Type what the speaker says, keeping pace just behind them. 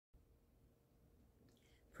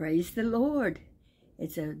Praise the Lord.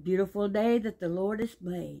 It's a beautiful day that the Lord has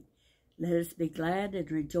made. Let us be glad and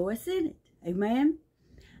rejoice in it. Amen.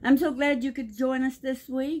 I'm so glad you could join us this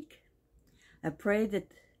week. I pray that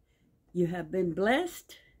you have been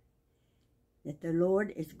blessed, that the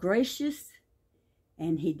Lord is gracious,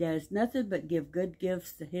 and He does nothing but give good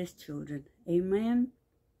gifts to His children. Amen.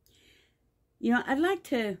 You know, I'd like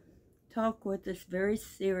to talk with us very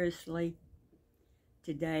seriously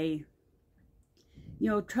today. You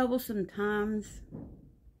know, troublesome times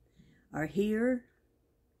are here.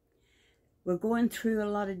 We're going through a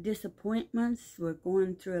lot of disappointments. We're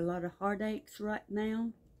going through a lot of heartaches right now.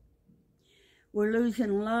 We're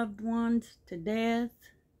losing loved ones to death.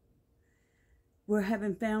 We're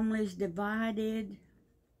having families divided.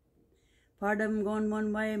 Part of them going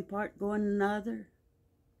one way and part going another.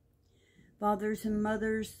 Fathers and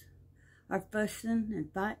mothers are fussing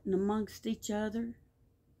and fighting amongst each other.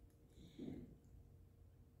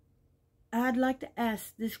 I'd like to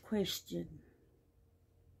ask this question.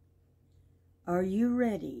 Are you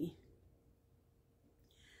ready?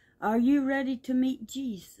 Are you ready to meet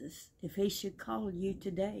Jesus if He should call you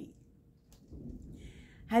today?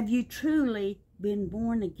 Have you truly been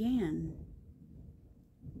born again?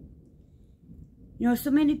 You know,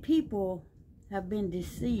 so many people have been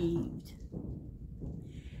deceived.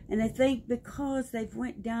 And they think because they've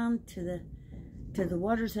went down to the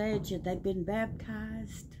water's edge that they've been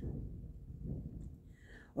baptized,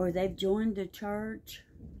 or they've joined the church,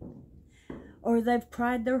 or they've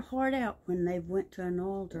cried their heart out when they went to an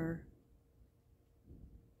altar,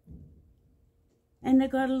 and they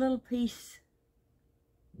got a little peace.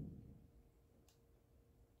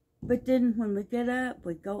 But then when we get up,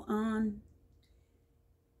 we go on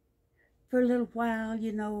for a little while,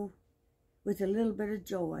 you know, with a little bit of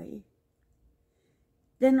joy.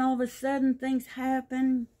 Then all of a sudden things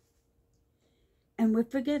happen, and we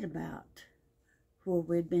forget about where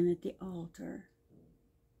we've been at the altar.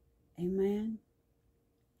 Amen.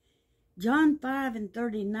 John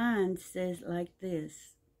 5:39 says like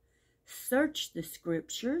this: search the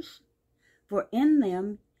scriptures, for in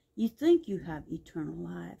them you think you have eternal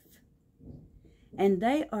life, and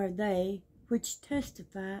they are they which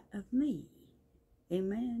testify of me.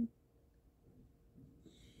 Amen.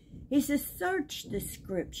 He says, search the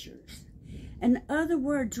scriptures. In other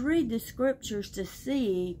words, read the scriptures to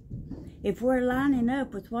see if we're lining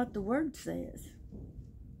up with what the Word says.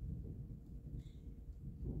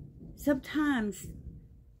 Sometimes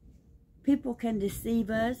people can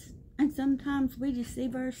deceive us, and sometimes we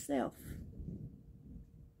deceive ourselves.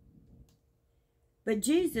 But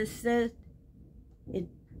Jesus said in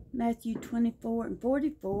Matthew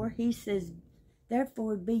 24:44, He says,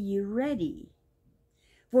 therefore be ye ready,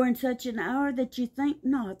 for in such an hour that you think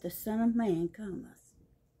not, the Son of Man cometh.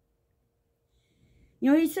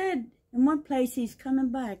 You know, He said in one place He's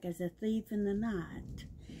coming back as a thief in the night.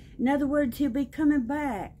 In other words, He'll be coming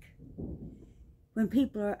back when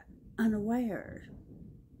people are unaware,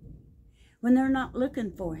 when they're not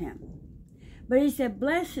looking for Him. But He said,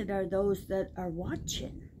 blessed are those that are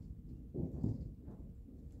watching.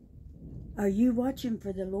 Are you watching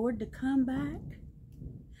for the Lord to come back?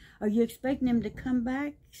 Are you expecting Him to come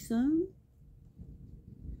back soon?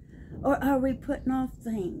 Or are we putting off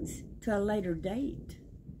things to a later date?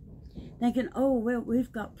 Thinking, oh, well,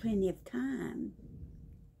 we've got plenty of time.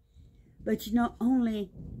 But you know,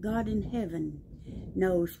 only God in heaven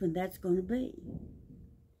knows when that's going to be.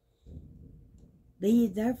 Be ye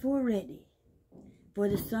therefore ready, for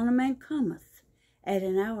the Son of Man cometh at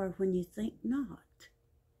an hour when you think not.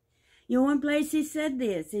 You know, one place He said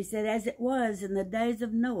this. He said, as it was in the days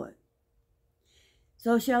of Noah,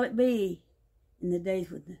 so shall it be in the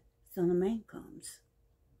days when the Son of Man comes.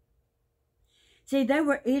 See, they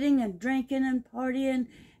were eating and drinking and partying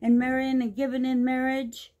and marrying and giving in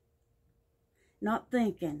marriage, not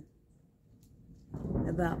thinking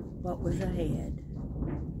about what was ahead.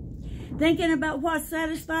 Thinking about what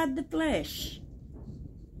satisfied the flesh.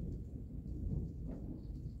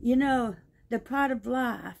 You know, the pride of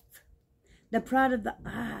life, the pride of the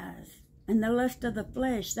eyes, and the lust of the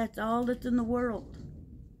flesh, that's all that's in the world.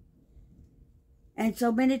 And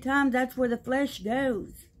so many times that's where the flesh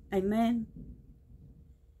goes. Amen.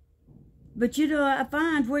 But you know, I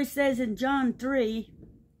find where He says in John 3,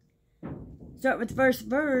 start with the first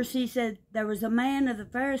verse, He said, there was a man of the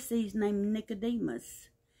Pharisees named Nicodemus,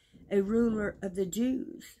 a ruler of the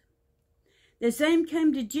Jews. The same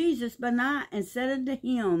came to Jesus by night and said unto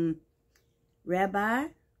Him, Rabbi,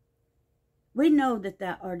 we know that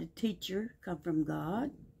thou art a teacher come from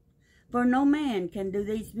God, for no man can do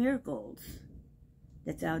these miracles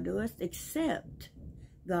that thou doest, except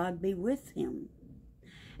God be with him.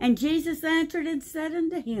 And Jesus answered and said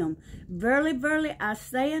unto him, Verily, verily, I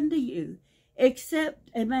say unto you, except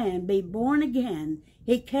a man be born again,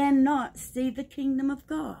 he cannot see the kingdom of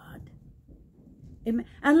God. Amen.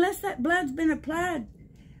 Unless that blood's been applied,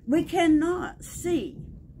 we cannot see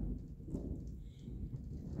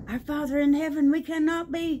our Father in heaven. We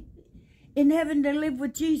cannot be in heaven to live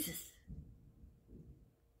with Jesus.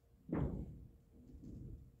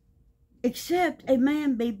 Except a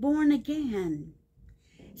man be born again.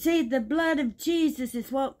 See, the blood of Jesus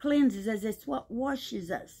is what cleanses us. It's what washes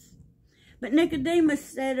us. But Nicodemus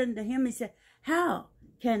said unto him, he said, How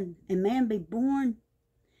can a man be born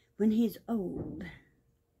when he's old?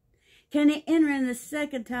 Can he enter in the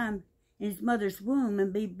second time in his mother's womb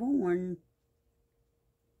and be born?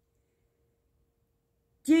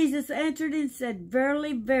 Jesus answered and said,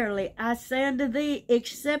 Verily, verily, I say unto thee,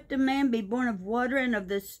 except a man be born of water and of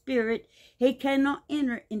the Spirit, he cannot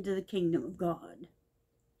enter into the kingdom of God.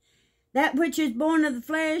 That which is born of the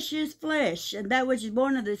flesh is flesh, and that which is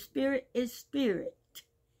born of the Spirit is spirit.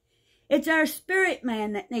 It's our spirit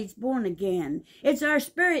man that needs born again. It's our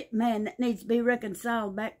spirit man that needs to be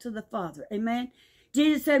reconciled back to the Father. Amen.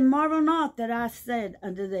 Jesus said, Marvel not that I said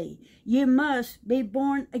unto thee, you must be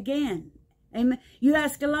born again. Amen. You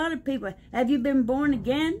ask a lot of people, have you been born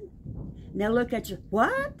again? And they'll look at you,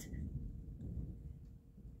 what?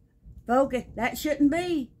 Folks, that shouldn't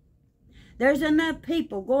be. There's enough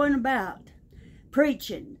people going about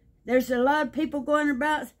preaching. There's a lot of people going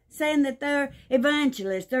about saying that they're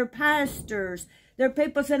evangelists, they're pastors, they're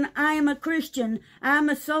people saying, I am a Christian, I'm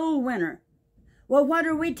a soul winner. Well, what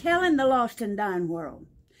are we telling the lost and dying world?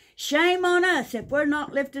 Shame on us if we're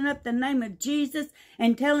not lifting up the name of Jesus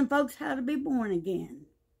and telling folks how to be born again.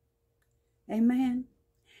 Amen.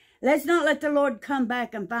 Let's not let the Lord come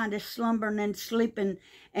back and find us slumbering and sleeping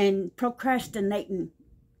and procrastinating.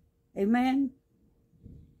 Amen.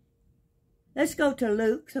 Let's go to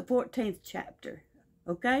Luke, the 14th chapter.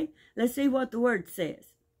 Okay? Let's see what the word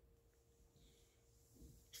says.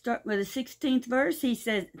 Start with the 16th verse. He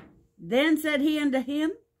says, Then said he unto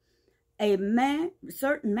him, a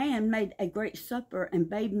certain man made a great supper and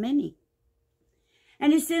bade many.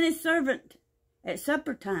 And he sent his servant at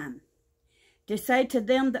supper time to say to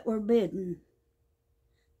them that were bidden,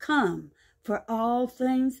 Come, for all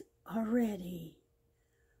things are ready.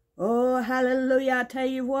 Oh, hallelujah. I tell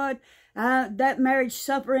you what, that marriage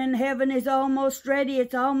supper in heaven is almost ready.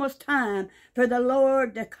 It's almost time for the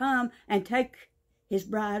Lord to come and take his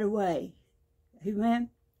bride away.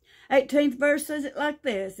 Amen. 18th verse says it like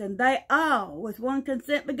this, and they all with one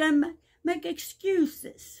consent began to make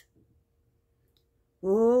excuses.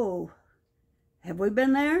 Oh, have we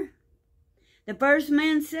been there? The first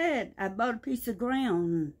man said, I bought a piece of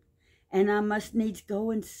ground and I must needs go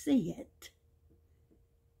and see it.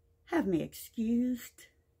 Have me excused.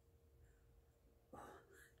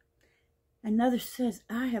 Another says,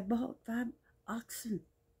 I have bought 5 oxen,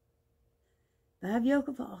 5 yoke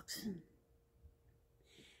of oxen.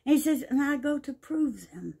 And he says, and I go to prove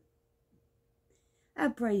them. I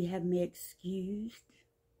pray you have me excused.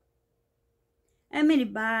 How many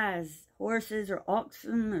buys horses or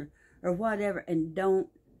oxen or whatever and don't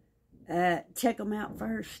check them out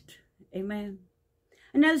first? Amen.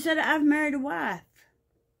 Another said, I've married a wife.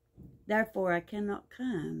 Therefore, I cannot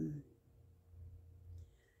come.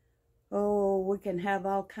 Oh, we can have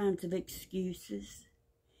all kinds of excuses.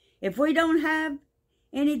 If we don't have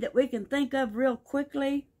any that we can think of real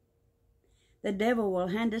quickly, the devil will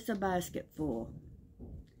hand us a basket full.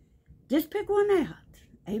 Just pick one out.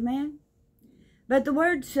 Amen. But the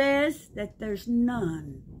word says that there's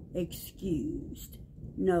none excused.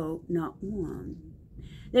 No, not one.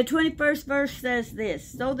 The 21st verse says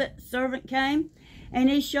this, So that servant came, and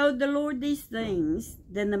he showed the Lord these things.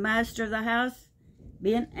 Then the master of the house,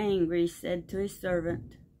 being angry, said to his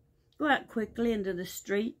servant, Go out quickly into the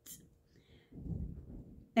streets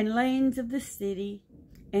and lanes of the city,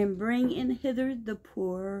 and bring in hither the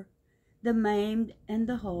poor, the maimed, and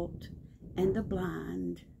the halt, and the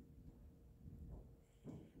blind.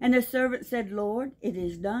 And the servant said, Lord, it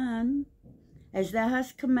is done, as thou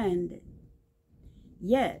hast commanded.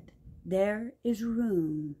 Yet there is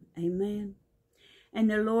room. Amen. And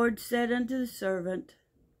the Lord said unto the servant,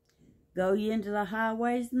 Go ye into the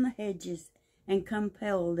highways and the hedges, and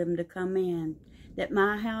compel them to come in, that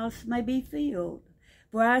my house may be filled.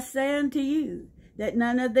 For I say unto you, that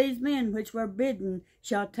none of these men which were bidden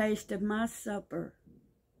shall taste of my supper.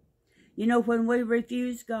 You know, when we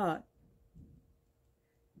refuse God,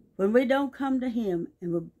 when we don't come to him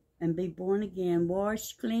and be born again,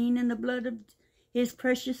 washed clean in the blood of his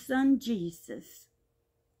precious Son, Jesus,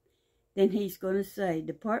 then he's going to say,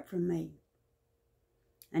 Depart from me.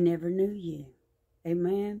 I never knew you.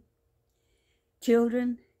 Amen.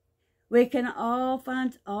 Children, we can all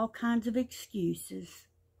find all kinds of excuses.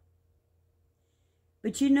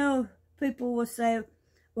 But you know, people will say,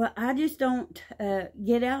 well, I just don't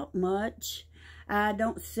get out much. I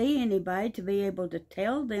don't see anybody to be able to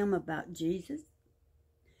tell them about Jesus.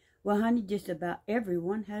 Well, honey, just about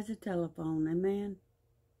everyone has a telephone, amen?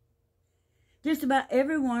 Just about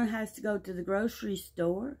everyone has to go to the grocery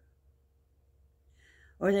store,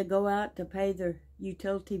 or they go out to pay their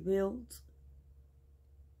utility bills.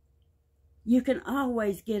 You can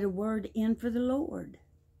always get a word in for the Lord.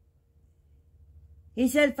 He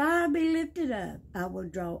said, if I be lifted up, I will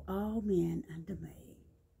draw all men unto me.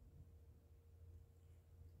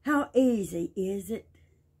 How easy is it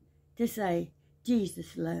to say,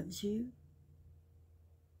 Jesus loves you?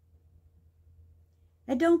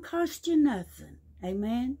 It don't cost you nothing.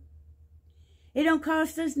 Amen? It don't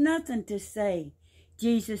cost us nothing to say,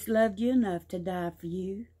 Jesus loved you enough to die for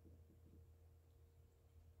you.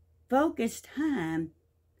 Folk, it's time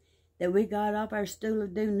that we got off our stool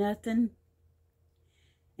of do nothing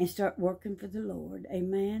and start working for the Lord.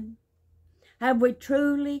 Amen? Have we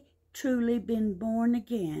truly, truly been born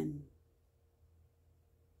again?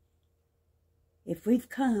 If we've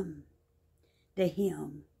come to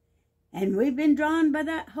Him and we've been drawn by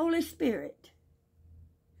that Holy Spirit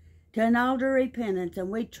to an altar of repentance, and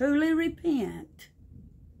we truly repent,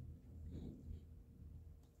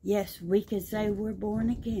 yes, we can say we're born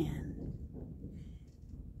again.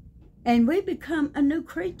 And we become a new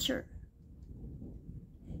creature.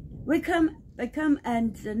 We become a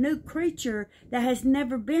new creature that has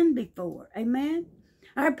never been before. Amen?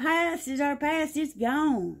 Our past is our past. It's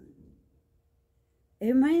gone.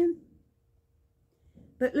 Amen?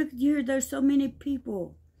 But look here, there's so many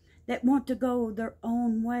people that want to go their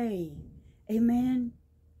own way. Amen?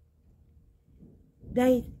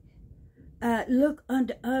 They look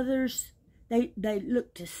unto others. They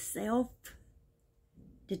look to self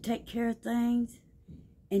to take care of things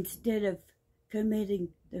instead of committing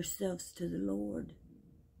themselves to the Lord.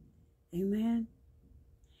 Amen?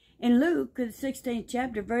 In Luke, the 16th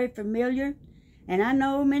chapter, very familiar, and I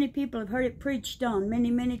know many people have heard it preached on many,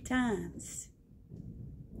 many times.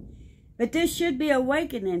 But this should be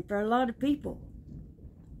awakening for a lot of people.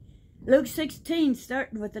 Luke 16,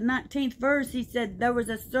 starting with the 19th verse, he said, there was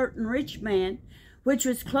a certain rich man, which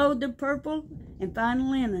was clothed in purple and fine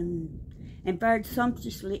linen, and fared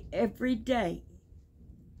sumptuously every day.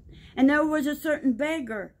 And there was a certain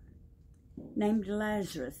beggar named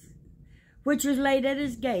Lazarus, which was laid at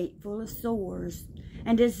his gate full of sores,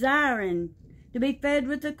 and desiring to be fed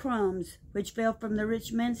with the crumbs which fell from the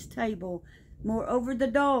rich man's table. Moreover, the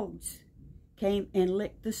dogs came and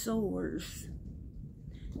licked the sores.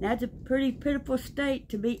 That's a pretty pitiful state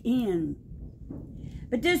to be in.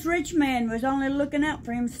 But this rich man was only looking out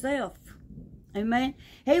for himself. Amen?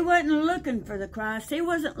 He wasn't looking for the Christ. He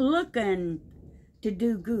wasn't looking to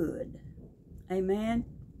do good. Amen?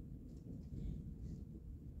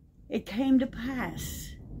 It came to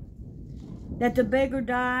pass that the beggar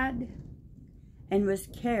died and was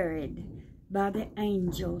carried by the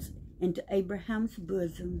angels into Abraham's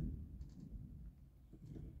bosom.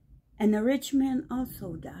 And the rich man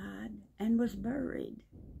also died and was buried.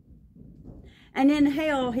 And in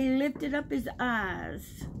hell he lifted up his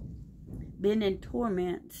eyes, being in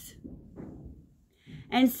torments,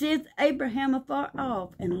 and seeth Abraham afar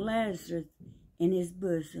off, and Lazarus in his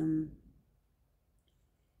bosom.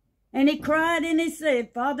 And he cried and he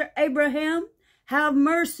said, Father Abraham, have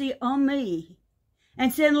mercy on me,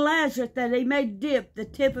 and send Lazarus that he may dip the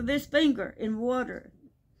tip of his finger in water,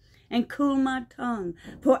 and cool my tongue,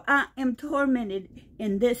 for I am tormented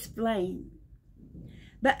in this flame.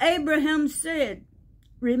 But Abraham said,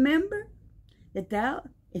 remember that thou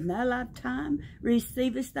in thy lifetime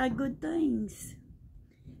receivest thy good things,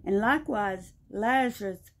 and likewise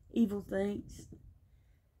Lazarus evil things.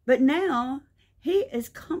 But now he is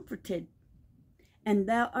comforted, and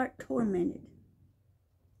thou art tormented.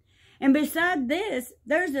 And beside this,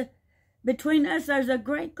 between us there's a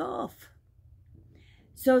great gulf,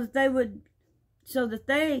 so that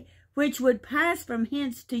they which would pass from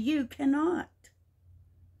hence to you cannot,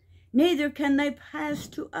 neither can they pass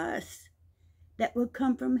to us that will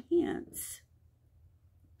come from hence.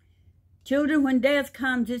 Children, when death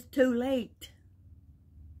comes, it's too late.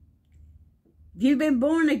 If you've been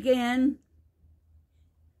born again,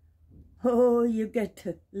 oh, you get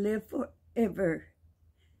to live forever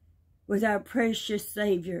with our precious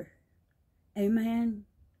Savior. Amen.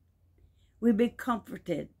 We be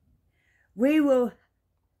comforted. We will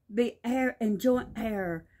be heir and joint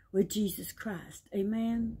heir with Jesus Christ.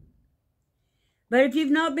 Amen. But if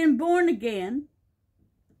you've not been born again,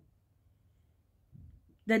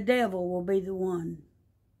 the devil will be the one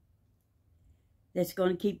that's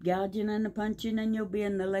going to keep gouging and punching, and you'll be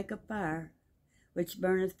in the lake of fire, which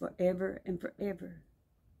burneth forever and forever.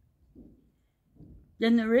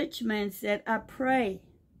 Then the rich man said, I pray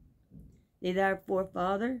thee therefore,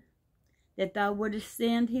 Father, that thou wouldest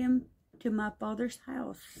send him to my father's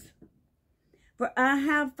house. For I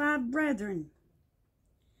have 5 brethren,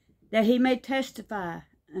 that he may testify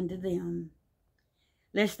unto them,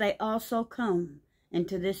 lest they also come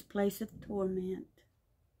into this place of torment.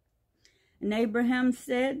 And Abraham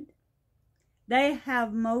said, They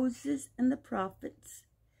have Moses and the prophets,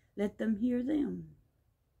 let them hear them.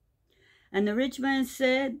 And the rich man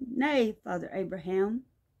said, Nay, Father Abraham,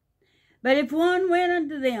 but if one went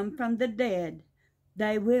unto them from the dead,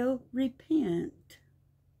 they will repent.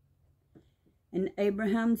 And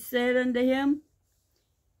Abraham said unto him,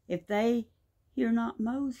 If they hear not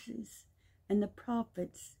Moses and the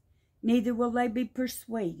prophets, neither will they be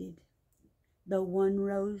persuaded, though one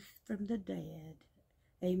rose from the dead.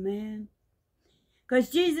 Amen. Because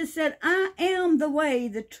Jesus said, I am the way,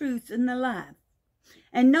 the truth, and the life.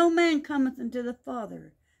 And no man cometh unto the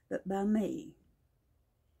Father but by me.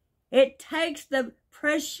 It takes the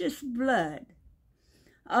precious blood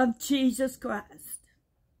of Jesus Christ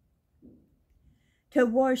to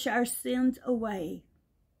wash our sins away.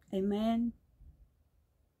 Amen.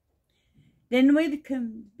 Then we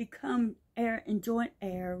can become heir and joint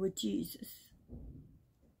heir with Jesus.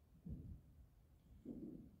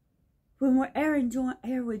 When we're heir and joint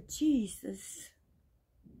heir with Jesus,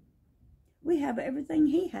 we have everything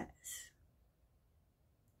he has.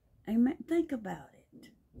 Amen. Think about it.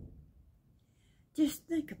 Just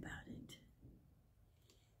think about it.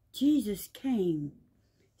 Jesus came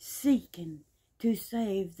seeking to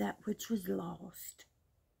save that which was lost.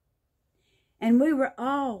 And we were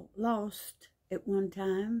all lost at one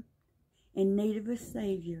time, in need of a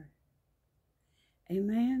Savior.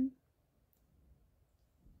 Amen.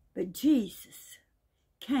 But Jesus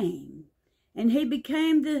came, and he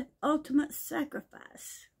became the ultimate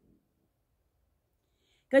sacrifice.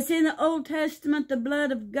 Because in the Old Testament, the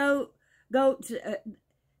blood of goats,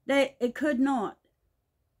 it could not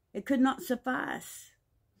suffice.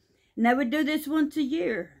 And they would do this once a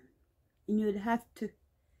year, and you would have to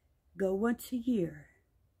go once a year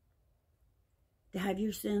to have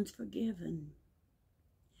your sins forgiven.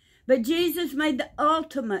 But Jesus made the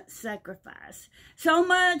ultimate sacrifice. So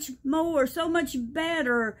much more, so much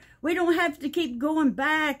better. We don't have to keep going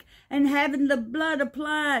back and having the blood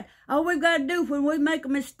applied. All we've got to do when we make a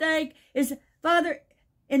mistake is, Father,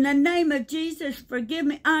 in the name of Jesus, forgive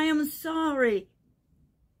me. I am sorry.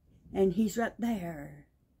 And he's right there.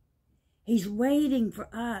 He's waiting for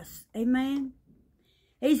us. Amen.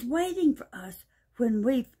 He's waiting for us when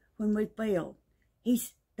we fail.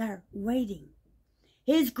 He's there waiting.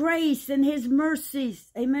 His grace and his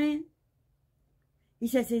mercies. Amen. He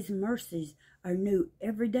says his mercies are new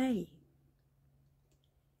every day.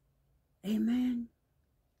 Amen.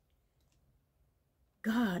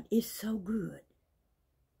 God is so good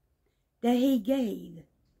that he gave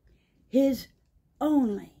his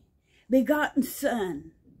only begotten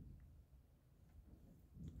Son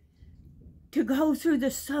to go through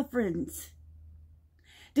the sufferings,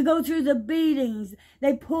 to go through the beatings.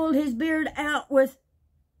 They pulled his beard out with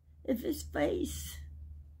his face.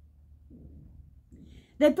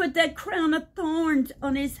 They put that crown of thorns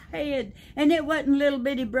on his head, and it wasn't little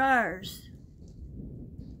bitty briars.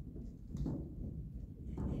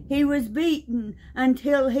 He was beaten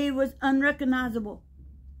until he was unrecognizable.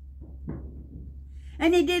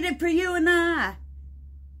 And he did it for you and I.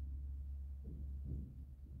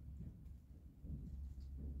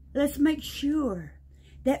 Let's make sure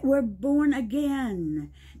that we're born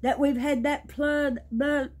again, that we've had that blood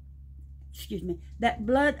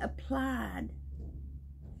applied.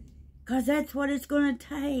 Because that's what it's going to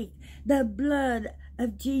take, the blood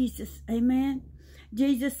of Jesus. Amen.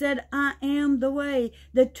 Jesus said, I am the way,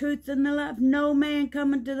 the truth, and the life. No man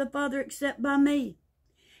coming to the Father except by me.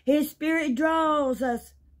 His Spirit draws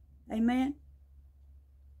us. Amen.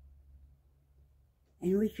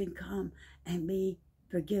 And we can come and be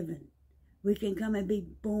forgiven. We can come and be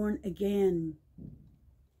born again.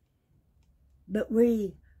 But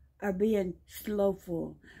we are being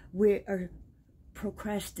slowful. We are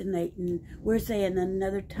procrastinating. We're saying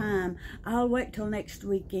another time. I'll wait till next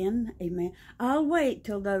weekend. Amen. I'll wait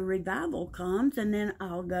till the revival comes and then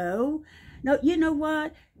I'll go. No, you know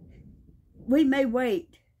what? We may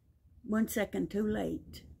wait 1 second too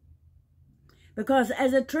late. Because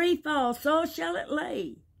as a tree falls, so shall it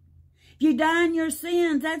lay. If you die in your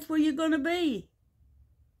sins, that's where you're going to be.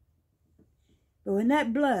 But when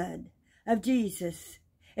that blood of Jesus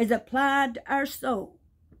is applied to our soul,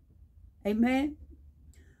 amen.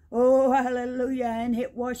 Oh, hallelujah. And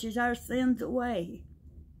it washes our sins away.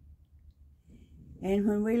 And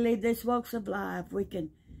when we leave this walks of life, we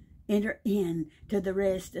can enter in to the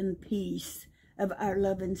rest and peace of our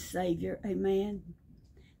loving Savior. Amen.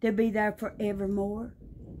 To be there forevermore.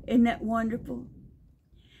 Isn't that wonderful?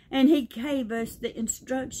 And He gave us the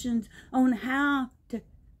instructions on how to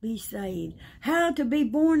be saved, how to be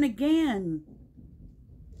born again.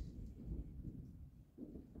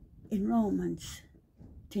 In Romans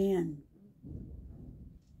 10,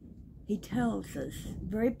 He tells us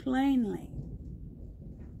very plainly.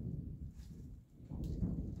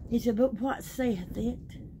 He said, but what saith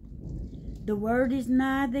it? The word is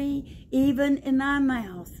nigh thee, even in thy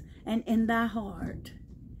mouth and in thy heart.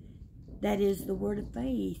 That is the word of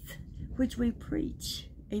faith, which we preach.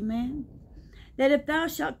 Amen. That if thou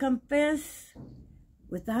shalt confess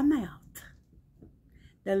with thy mouth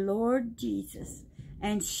the Lord Jesus,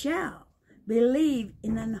 and shalt believe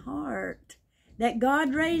in thine heart that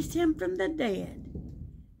God raised him from the dead,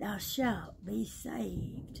 thou shalt be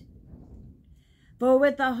saved. For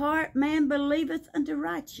with the heart man believeth unto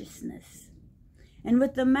righteousness, and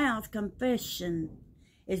with the mouth confession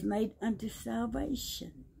is made unto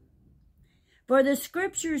salvation. For the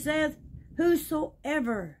Scripture saith,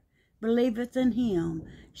 whosoever believeth in him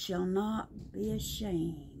shall not be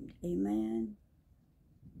ashamed. Amen.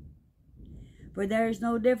 For there is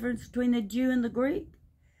no difference between the Jew and the Greek,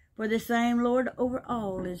 for the same Lord over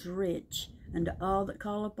all is rich unto all that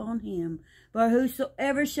call upon him. For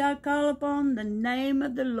whosoever shall call upon the name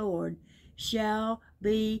of the Lord shall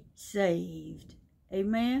be saved.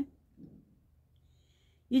 Amen.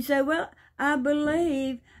 You say, well, I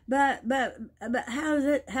believe, but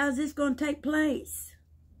how's this going to take place?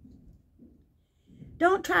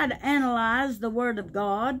 Don't try to analyze the Word of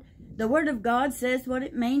God. The Word of God says what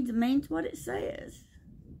it means what it says.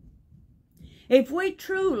 If we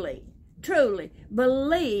truly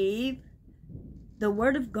believe the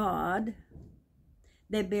Word of God,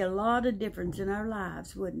 there'd be a lot of difference in our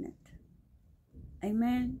lives, wouldn't it?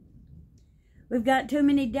 Amen. We've got too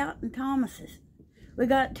many doubting Thomases. We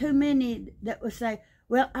got too many that will say,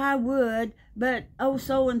 well, I would, but oh,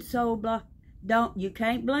 so-and-so, blah. You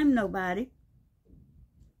can't blame nobody.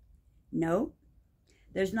 No.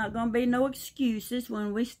 There's not going to be no excuses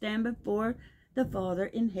when we stand before the Father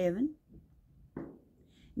in heaven.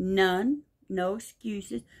 None. No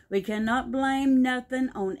excuses. We cannot blame nothing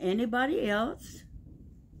on anybody else.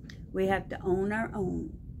 We have to own our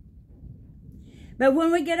own. But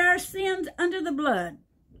when we get our sins under the blood,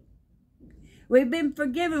 we've been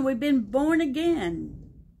forgiven. We've been born again.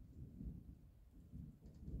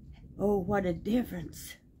 Oh, what a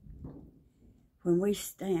difference when we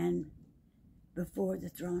stand before the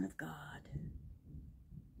throne of God.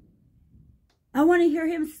 I want to hear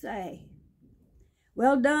him say,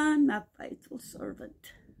 well done, my faithful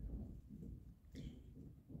servant.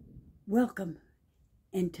 Welcome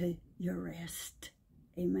into your rest.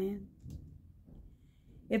 Amen.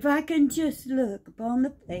 If I can just look upon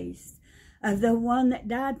the face of the one that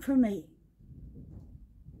died for me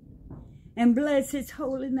and bless his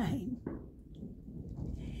holy name,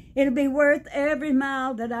 it'll be worth every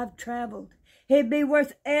mile that I've traveled. It'd be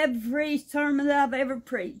worth every sermon that I've ever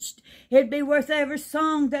preached. It'd be worth every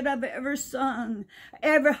song that I've ever sung.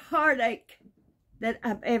 Every heartache that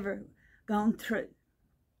I've ever gone through.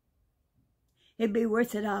 It'd be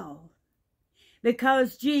worth it all.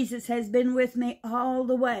 Because Jesus has been with me all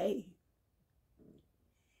the way.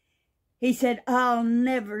 He said, I'll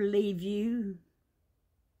never leave you.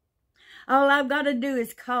 All I've got to do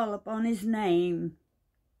is call upon his name.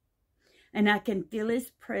 And I can feel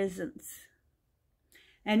his presence.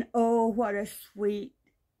 And oh, what a sweet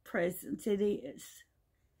presence it is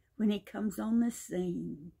when he comes on the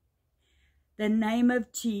scene. The name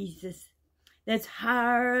of Jesus that's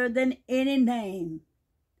higher than any name.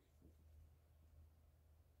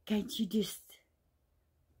 Can't you just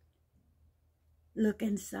look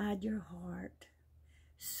inside your heart?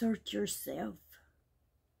 Search yourself.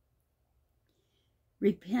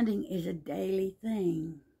 Repenting is a daily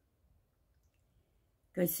thing.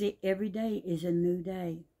 Because, see, every day is a new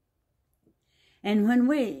day. And when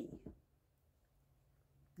we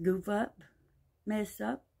goof up, mess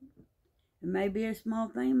up, it may be a small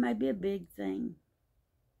thing, it may be a big thing.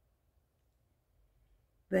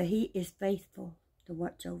 But he is faithful to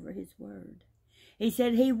watch over his word. He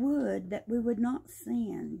said he would, that we would not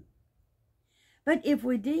sin. But if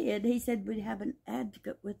we did, he said we'd have an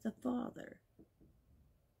advocate with the Father.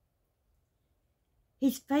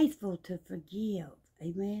 He's faithful to forgive.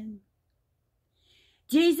 Amen.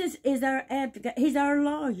 Jesus is our advocate. He's our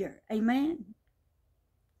lawyer. Amen.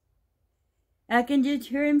 I can just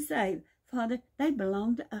hear him say, Father, they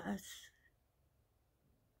belong to us.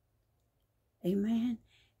 Amen.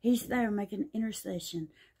 He's there making intercession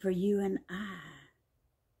for you and I.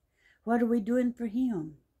 What are we doing for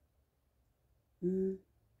him?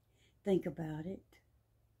 Think about it.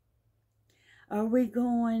 Are we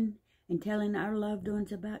going and telling our loved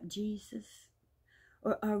ones about Jesus?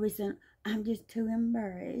 Or are we saying, I'm just too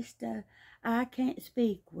embarrassed. I can't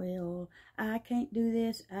speak well. I can't do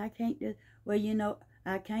this. I can't do... Well, you know,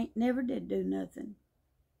 I never did do nothing.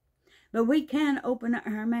 But we can open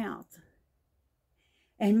our mouth.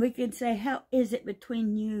 And we can say, how is it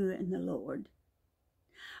between you and the Lord?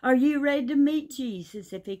 Are you ready to meet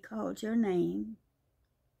Jesus if he calls your name?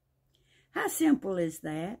 How simple is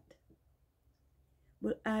that?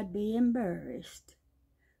 Well, I'd be embarrassed.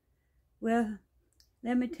 Well,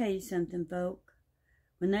 let me tell you something, folk.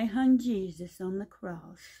 When they hung Jesus on the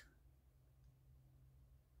cross,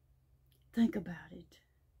 think about it.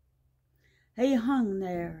 He hung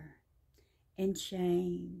there in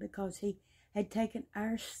shame because he had taken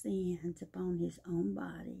our sins upon his own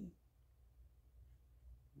body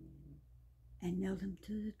and nailed him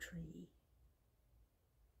to the tree.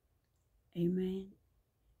 Amen.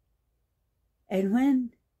 And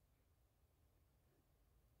when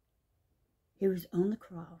he was on the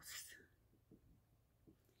cross,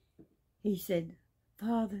 he said,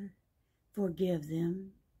 Father, forgive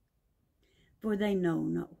them, for they know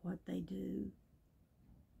not what they do.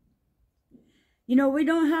 You know, we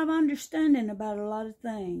don't have understanding about a lot of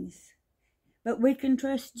things, but we can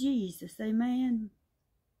trust Jesus, amen.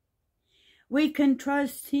 We can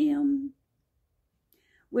trust him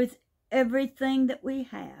with everything that we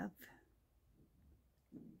have.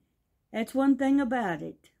 That's one thing about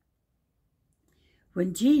it.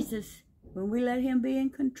 When we let him be in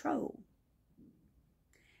control,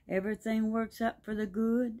 everything works out for the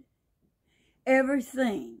good.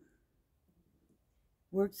 Everything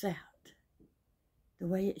works out the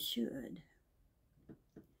way it should.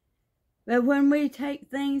 But when we take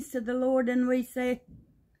things to the Lord and we say,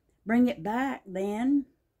 bring it back then,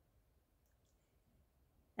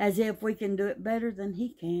 as if we can do it better than he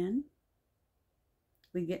can,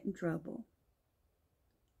 we get in trouble.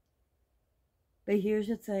 But here's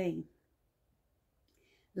the thing.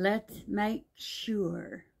 Let's make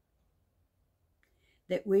sure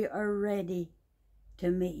that we are ready to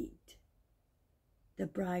meet the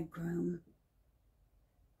bridegroom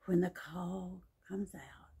when the call comes out.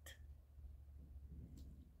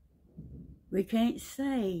 We can't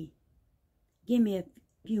say, give me a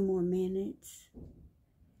few more minutes.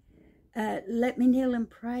 Let me kneel and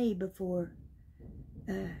pray before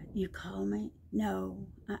you call me. No,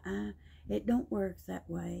 it don't work that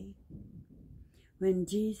way. When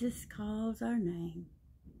Jesus calls our name,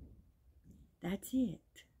 that's it.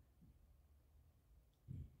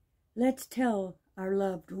 Let's tell our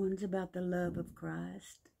loved ones about the love of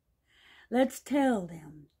Christ. Let's tell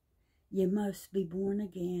them, you must be born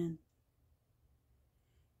again.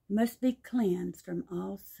 You must be cleansed from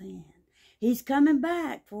all sin. He's coming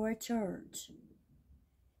back for a church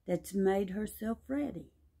that's made herself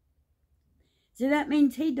ready. See, that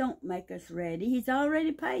means he don't make us ready. He's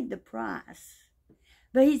already paid the price.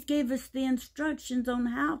 But he's gave us the instructions on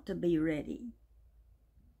how to be ready.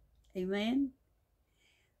 Amen?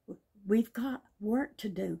 We've got work to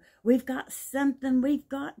do. We've got something we've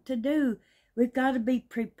got to do. We've got to be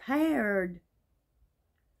prepared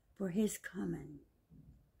for his coming.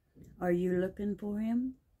 Are you looking for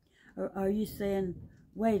him? Or are you saying,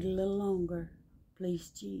 wait a little longer, please,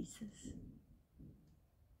 Jesus?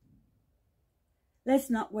 Let's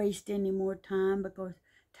not waste any more time because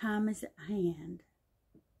time is at hand.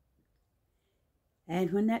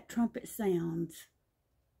 And when that trumpet sounds,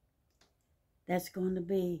 that's going to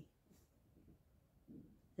be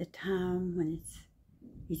the time when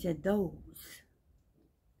he said, those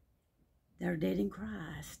that are dead in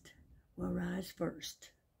Christ will rise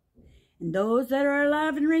first. And those that are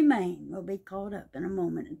alive and remain will be caught up in a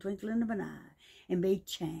moment, in the twinkling of an eye, and be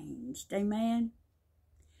changed. Amen?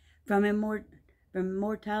 From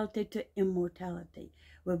mortality to immortality.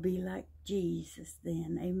 We'll be like Jesus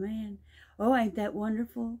then. Amen? Oh, ain't that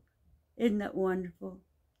wonderful? Isn't that wonderful?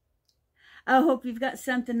 I hope you've got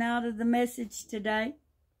something out of the message today.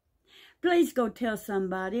 Please go tell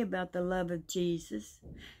somebody about the love of Jesus.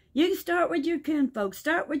 You can start with your kinfolk.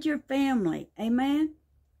 Start with your family. Amen?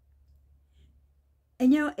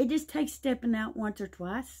 And you know, it just takes stepping out once or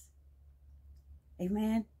twice.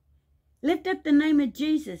 Amen? Lift up the name of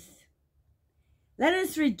Jesus. Let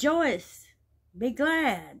us rejoice. Be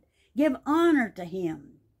glad. Give honor to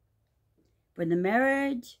him. For the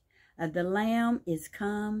marriage of the Lamb is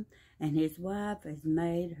come, and his wife has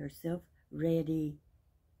made herself ready.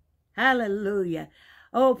 Hallelujah.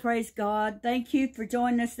 Oh, praise God. Thank you for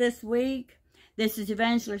joining us this week. This is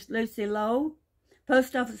Evangelist Lucy Lowe,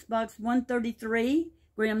 Post Office Box 133,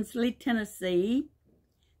 Grimsley, Tennessee,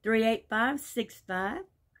 38565,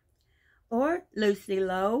 or Lucy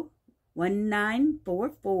Lowe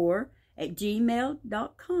 1944 at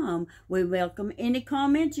gmail.com. We welcome any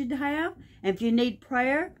comments you'd have. And if you need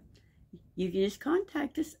prayer, you can just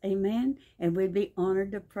contact us. Amen. And we'd be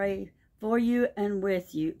honored to pray for you and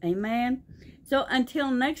with you. Amen. So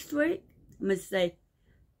until next week, I'm going to say,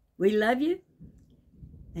 we love you.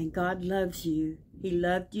 And God loves you. He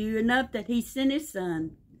loved you enough that he sent his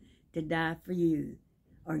son to die for you.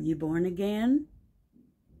 Are you born again?